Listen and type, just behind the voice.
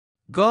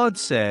God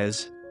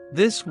says,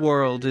 "This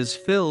world is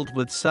filled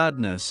with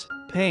sadness,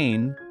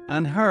 pain,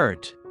 and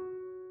hurt.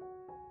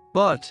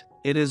 But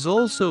it is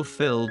also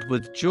filled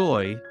with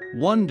joy,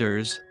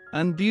 wonders,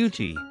 and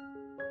beauty."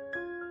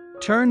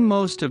 Turn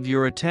most of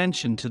your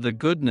attention to the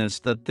goodness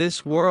that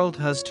this world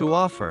has to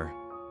offer,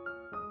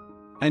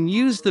 and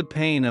use the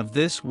pain of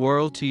this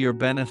world to your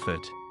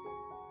benefit.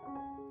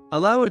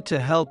 Allow it to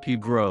help you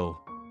grow.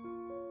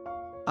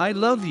 I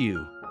love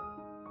you.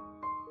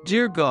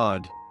 Dear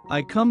God,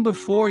 I come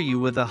before you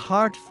with a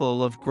heart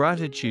full of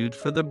gratitude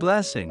for the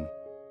blessing.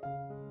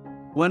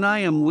 When I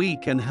am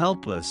weak and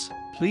helpless,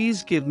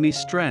 please give me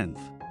strength.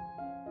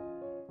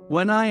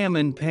 When I am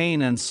in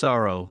pain and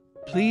sorrow,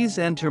 please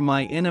enter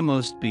my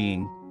innermost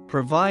being,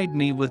 provide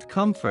me with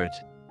comfort,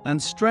 and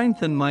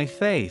strengthen my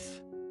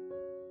faith.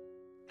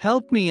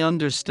 Help me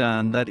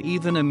understand that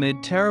even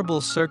amid terrible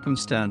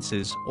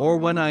circumstances or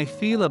when I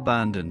feel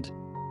abandoned,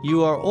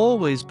 you are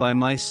always by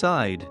my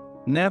side,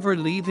 never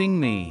leaving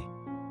me.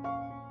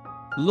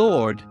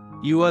 Lord,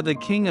 you are the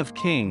King of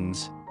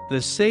Kings,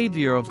 the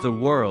Savior of the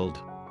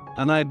world,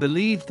 and I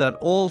believe that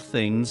all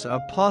things are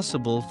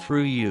possible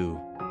through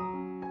you.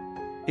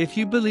 If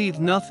you believe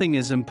nothing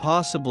is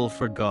impossible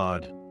for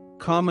God,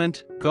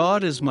 comment,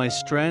 "God is my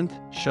strength,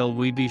 shall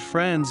we be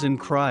friends in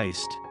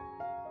Christ?"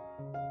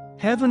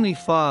 Heavenly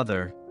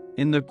Father,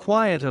 in the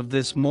quiet of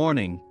this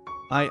morning,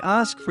 I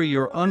ask for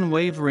your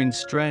unwavering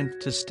strength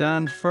to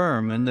stand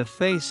firm in the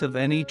face of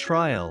any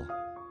trial.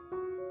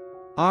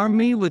 Arm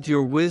me with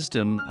your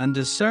wisdom and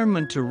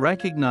discernment to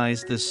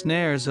recognize the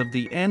snares of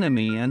the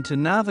enemy and to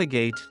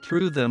navigate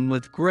through them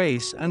with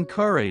grace and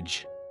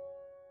courage.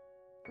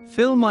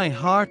 Fill my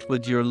heart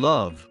with your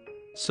love,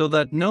 so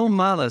that no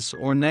malice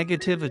or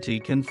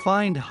negativity can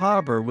find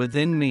harbor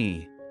within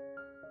me.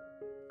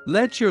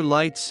 Let your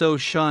light so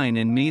shine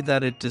in me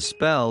that it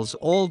dispels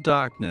all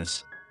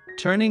darkness,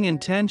 turning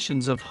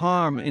intentions of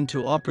harm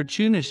into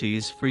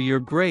opportunities for your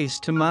grace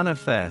to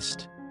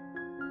manifest.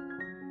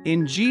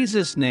 In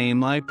Jesus'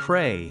 name I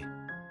pray.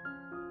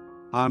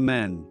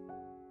 Amen.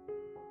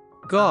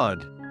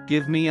 God,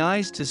 give me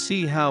eyes to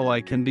see how I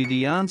can be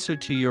the answer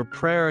to your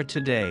prayer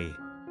today.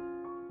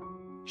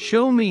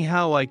 Show me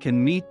how I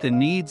can meet the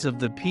needs of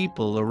the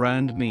people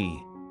around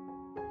me.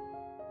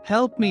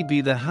 Help me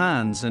be the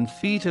hands and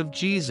feet of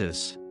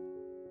Jesus.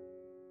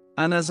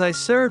 And as I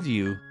serve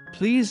you,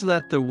 please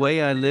let the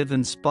way I live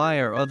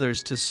inspire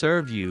others to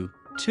serve you,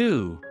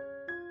 too.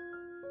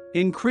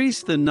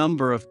 Increase the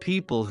number of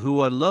people who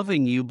are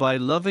loving you by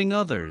loving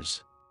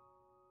others.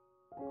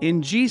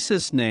 In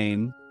Jesus'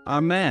 name,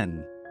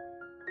 Amen.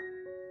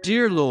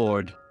 Dear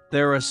Lord,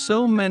 there are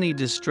so many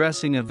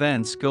distressing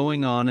events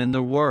going on in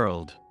the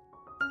world.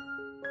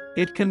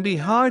 It can be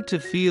hard to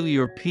feel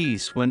your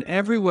peace when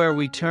everywhere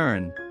we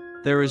turn,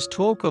 there is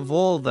talk of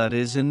all that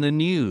is in the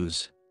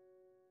news.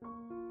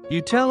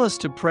 You tell us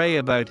to pray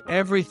about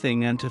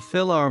everything and to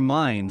fill our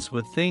minds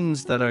with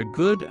things that are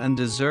good and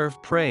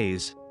deserve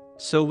praise,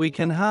 so we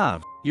can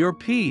have your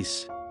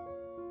peace.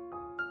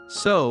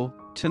 So,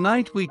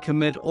 tonight we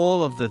commit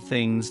all of the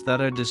things that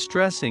are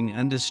distressing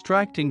and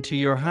distracting to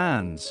your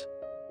hands.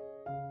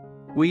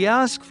 We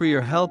ask for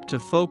your help to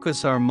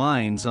focus our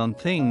minds on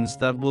things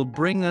that will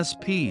bring us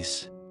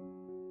peace.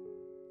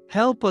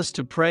 Help us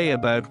to pray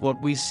about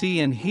what we see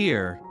and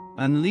hear,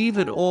 and leave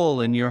it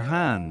all in your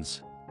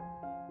hands.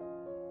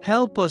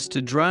 Help us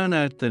to drown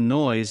out the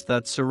noise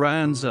that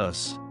surrounds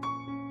us.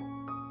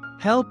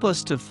 Help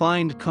us to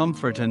find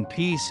comfort and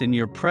peace in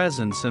your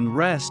presence and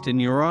rest in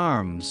your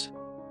arms.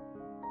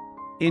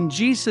 In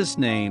Jesus'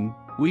 name,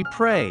 we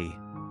pray.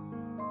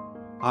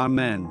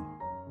 Amen.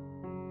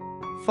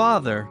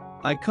 Father,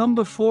 I come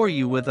before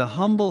you with a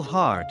humble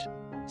heart,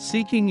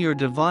 seeking your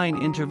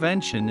divine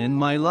intervention in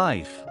my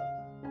life.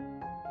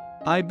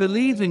 I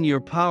believe in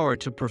your power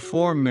to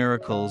perform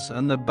miracles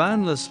and the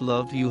boundless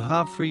love you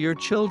have for your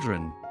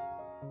children.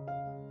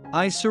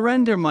 I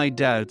surrender my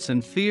doubts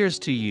and fears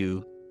to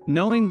you,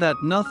 knowing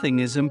that nothing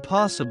is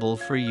impossible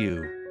for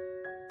you.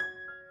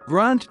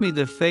 Grant me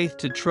the faith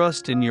to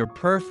trust in your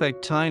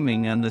perfect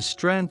timing and the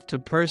strength to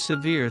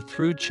persevere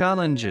through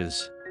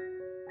challenges.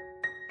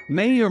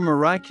 May your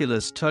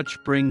miraculous touch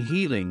bring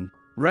healing,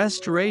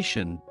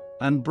 restoration,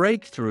 and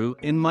breakthrough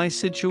in my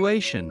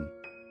situation.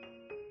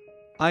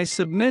 I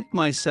submit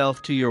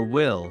myself to your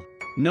will,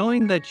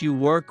 knowing that you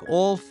work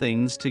all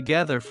things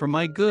together for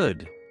my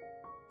good.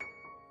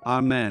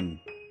 Amen.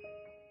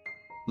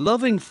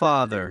 Loving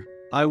Father,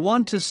 I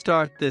want to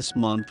start this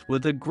month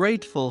with a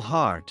grateful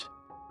heart.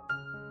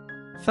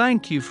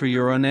 Thank you for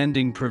your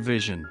unending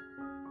provision.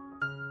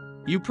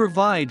 You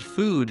provide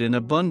food in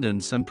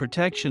abundance and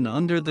protection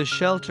under the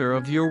shelter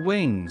of your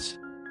wings.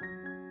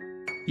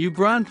 You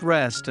grant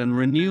rest and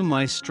renew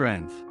my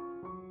strength.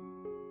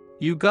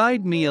 You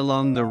guide me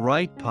along the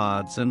right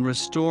paths and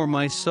restore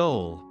my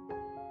soul.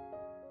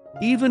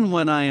 Even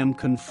when I am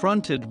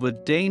confronted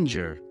with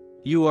danger,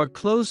 you are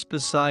close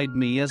beside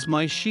me as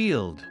my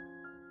shield.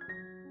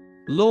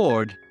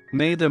 Lord,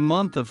 may the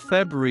month of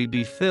February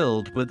be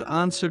filled with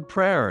answered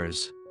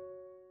prayers.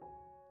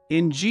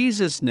 In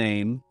Jesus'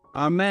 name,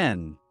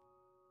 Amen.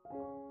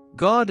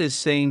 God is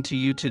saying to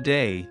you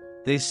today,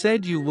 they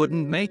said you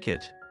wouldn't make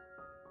it.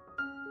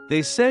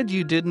 They said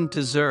you didn't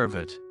deserve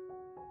it.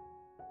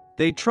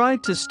 They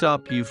tried to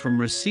stop you from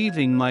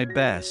receiving my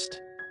best.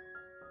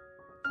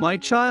 My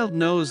child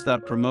knows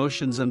that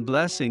promotions and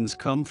blessings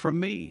come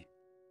from me.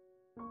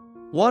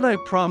 What I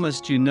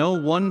promised you no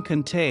one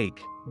can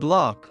take,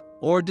 block,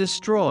 or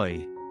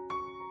destroy.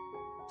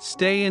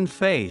 Stay in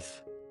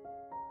faith.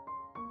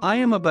 I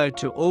am about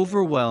to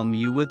overwhelm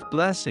you with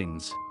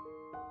blessings.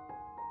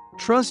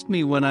 Trust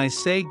me when I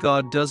say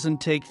God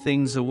doesn't take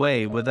things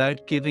away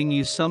without giving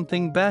you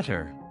something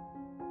better.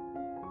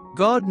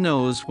 God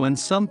knows when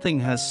something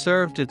has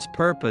served its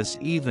purpose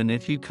even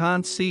if you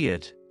can't see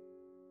it.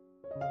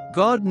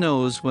 God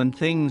knows when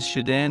things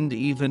should end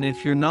even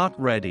if you're not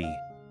ready.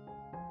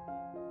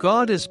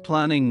 God is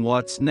planning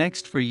what's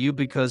next for you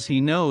because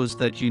He knows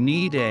that you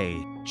need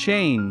a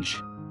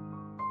change.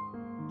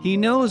 He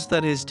knows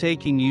that He's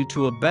taking you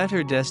to a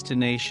better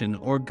destination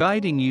or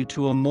guiding you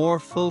to a more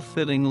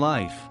fulfilling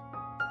life.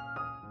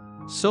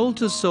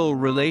 Soul-to-soul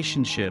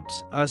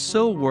relationships are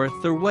so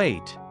worth their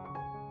weight.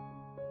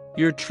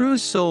 Your true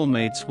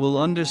soulmates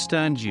will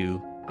understand you,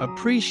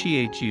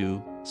 appreciate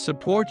you,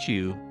 support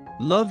you,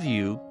 love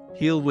you,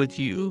 heal with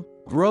you,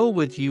 grow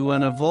with you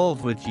and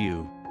evolve with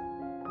you.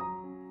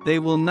 They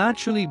will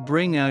naturally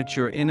bring out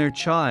your inner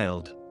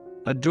child,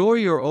 adore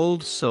your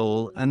old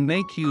soul and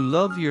make you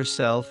love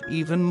yourself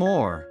even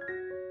more.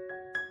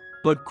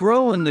 But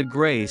grow in the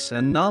grace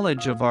and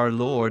knowledge of our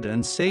Lord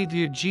and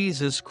Savior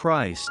Jesus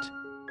Christ.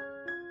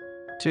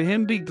 To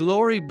Him be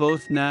glory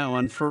both now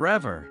and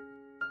forever.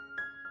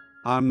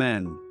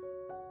 Amen.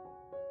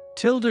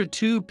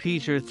 2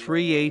 Peter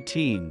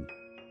 3:18.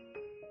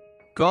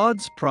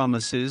 God's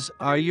promises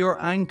are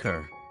your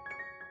anchor.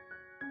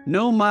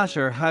 No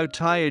matter how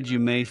tired you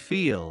may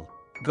feel,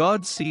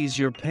 God sees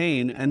your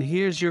pain and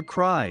hears your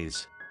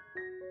cries.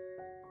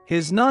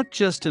 He's not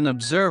just an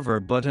observer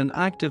but an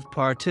active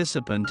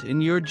participant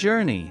in your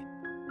journey.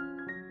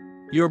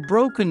 Your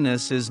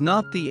brokenness is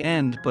not the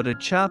end but a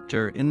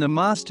chapter in the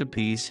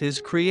masterpiece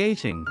He's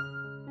creating.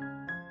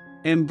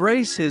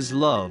 Embrace His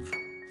love,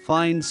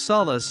 find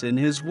solace in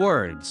His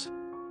words.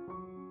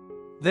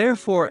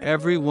 Therefore,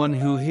 everyone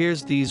who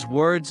hears these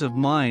words of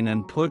mine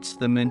and puts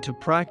them into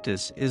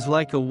practice is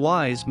like a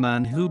wise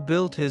man who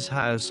built his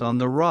house on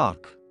the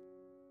rock.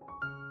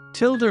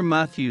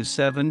 Matthew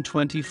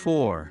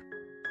 7:24.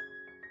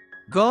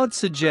 God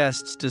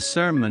suggests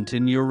discernment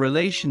in your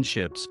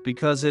relationships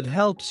because it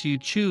helps you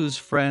choose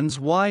friends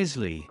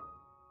wisely.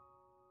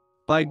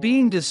 By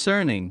being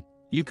discerning,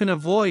 you can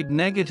avoid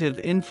negative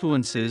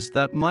influences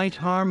that might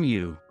harm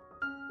you.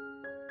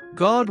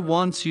 God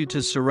wants you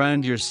to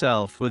surround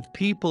yourself with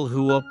people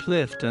who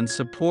uplift and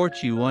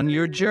support you on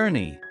your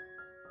journey.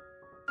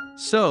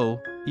 So,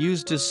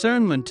 use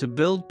discernment to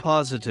build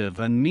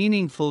positive and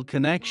meaningful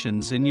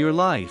connections in your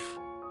life.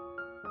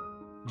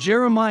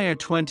 Jeremiah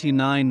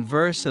 29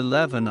 verse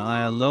 11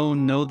 I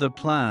alone know the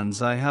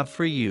plans I have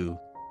for you,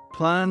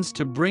 plans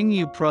to bring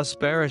you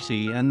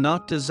prosperity and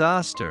not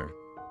disaster,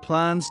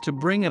 plans to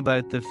bring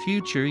about the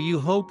future you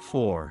hope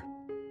for.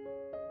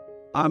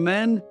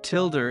 Amen,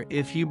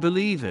 if you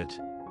believe it.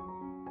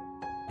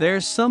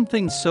 There's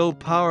something so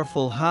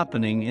powerful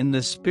happening in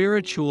the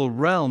spiritual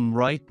realm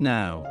right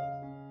now.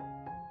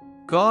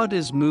 God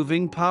is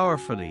moving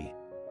powerfully.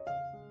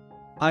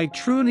 I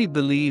truly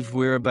believe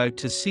we're about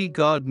to see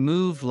God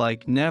move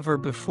like never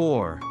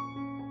before.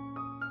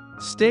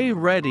 Stay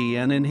ready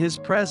and in His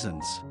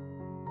presence.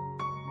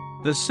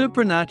 The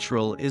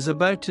supernatural is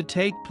about to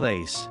take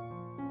place.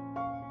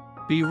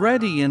 Be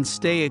ready and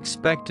stay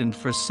expectant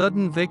for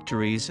sudden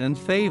victories and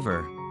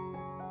favor.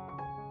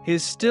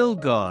 He's still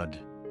God.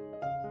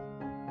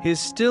 He's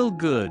still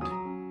good.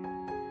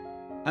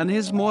 And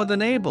He's more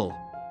than able.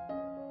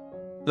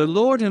 The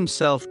Lord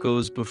Himself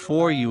goes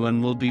before you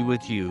and will be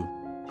with you.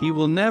 He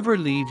will never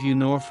leave you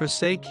nor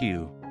forsake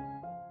you.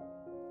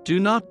 Do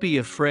not be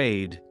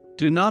afraid,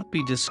 do not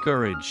be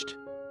discouraged.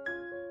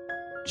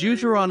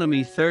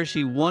 Deuteronomy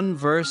 31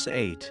 verse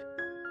 8.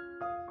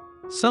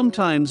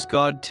 Sometimes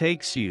God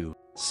takes you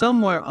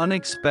somewhere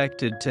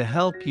unexpected to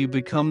help you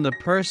become the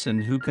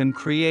person who can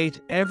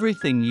create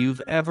everything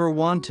you've ever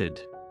wanted.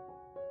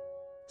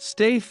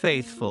 Stay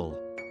faithful.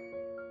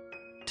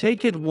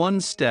 Take it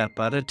one step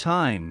at a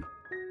time.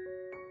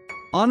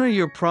 Honor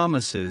your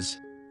promises,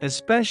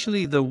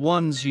 especially the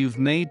ones you've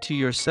made to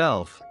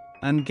yourself,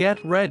 and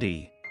get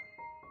ready.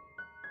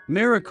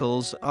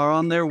 Miracles are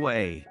on their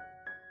way.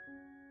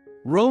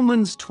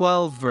 Romans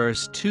 12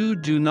 verse 2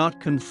 Do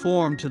not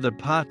conform to the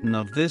pattern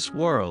of this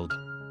world,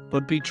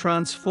 but be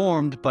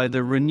transformed by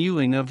the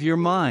renewing of your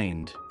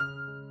mind.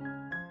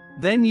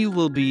 Then you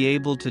will be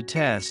able to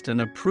test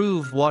and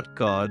approve what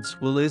God's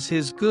will is,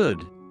 His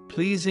good,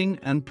 pleasing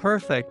and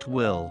perfect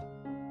will.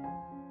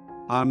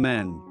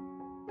 Amen.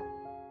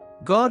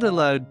 God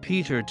allowed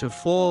Peter to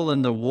fall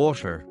in the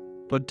water,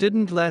 but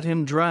didn't let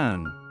him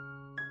drown.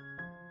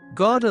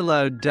 God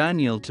allowed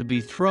Daniel to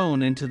be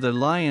thrown into the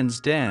lion's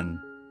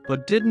den,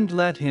 but didn't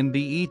let him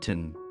be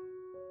eaten.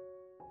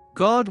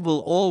 God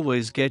will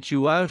always get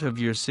you out of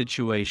your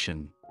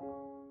situation.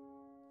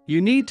 You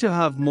need to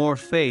have more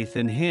faith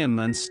in Him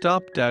and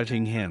stop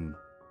doubting Him.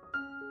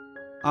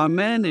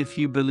 Amen if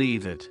you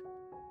believe it.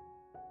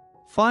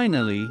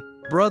 Finally,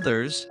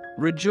 brothers,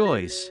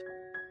 rejoice.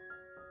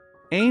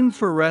 Aim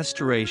for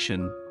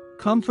restoration,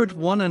 comfort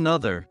one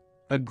another,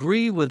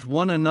 agree with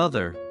one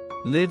another,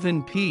 live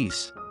in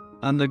peace,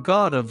 and the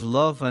God of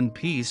love and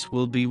peace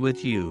will be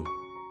with you.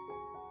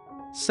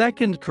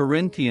 2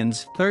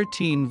 Corinthians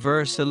 13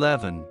 verse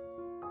 11.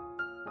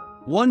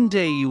 One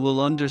day you will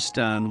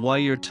understand why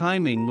your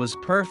timing was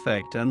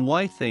perfect and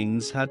why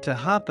things had to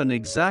happen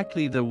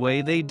exactly the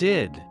way they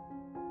did.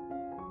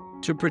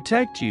 To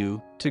protect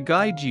you, to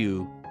guide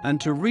you, and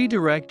to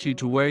redirect you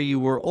to where you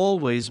were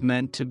always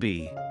meant to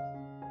be.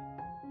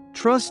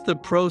 Trust the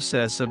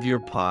process of your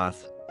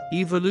path,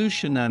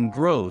 evolution and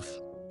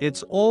growth.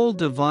 It's all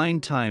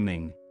divine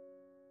timing.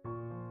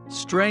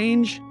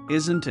 Strange,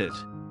 isn't it?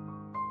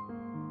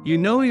 You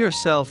know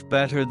yourself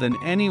better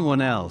than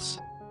anyone else,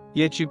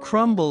 yet you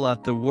crumble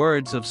at the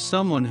words of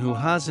someone who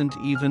hasn't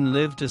even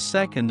lived a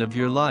second of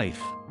your life.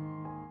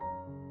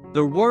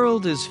 The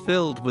world is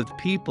filled with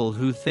people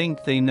who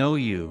think they know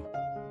you.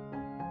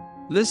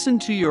 Listen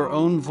to your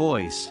own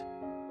voice.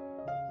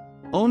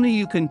 Only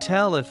you can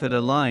tell if it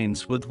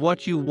aligns with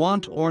what you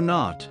want or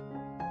not.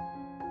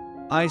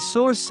 I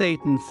saw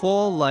Satan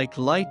fall like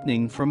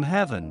lightning from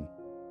heaven.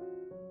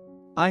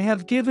 I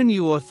have given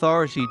you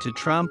authority to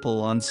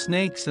trample on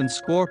snakes and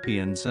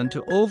scorpions and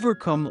to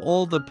overcome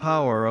all the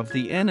power of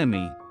the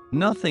enemy.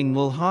 Nothing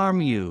will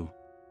harm you.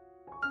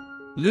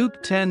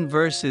 Luke 10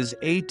 verses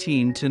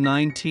 18 to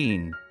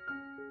 19.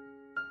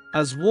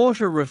 As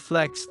water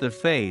reflects the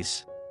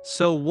face,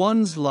 so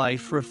one's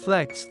life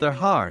reflects their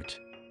heart.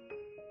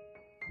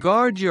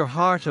 Guard your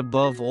heart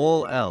above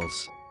all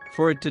else,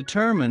 for it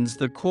determines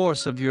the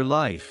course of your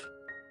life.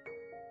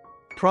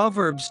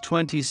 Proverbs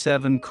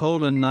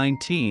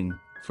 27:19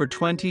 for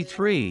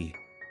 23.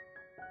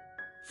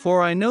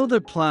 For I know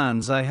the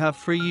plans I have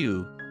for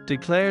you,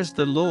 declares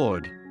the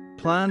Lord,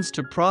 plans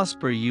to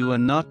prosper you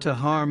and not to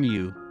harm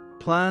you,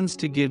 plans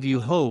to give you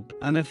hope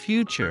and a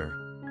future.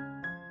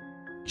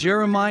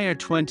 Jeremiah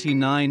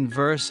 29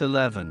 verse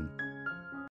 11.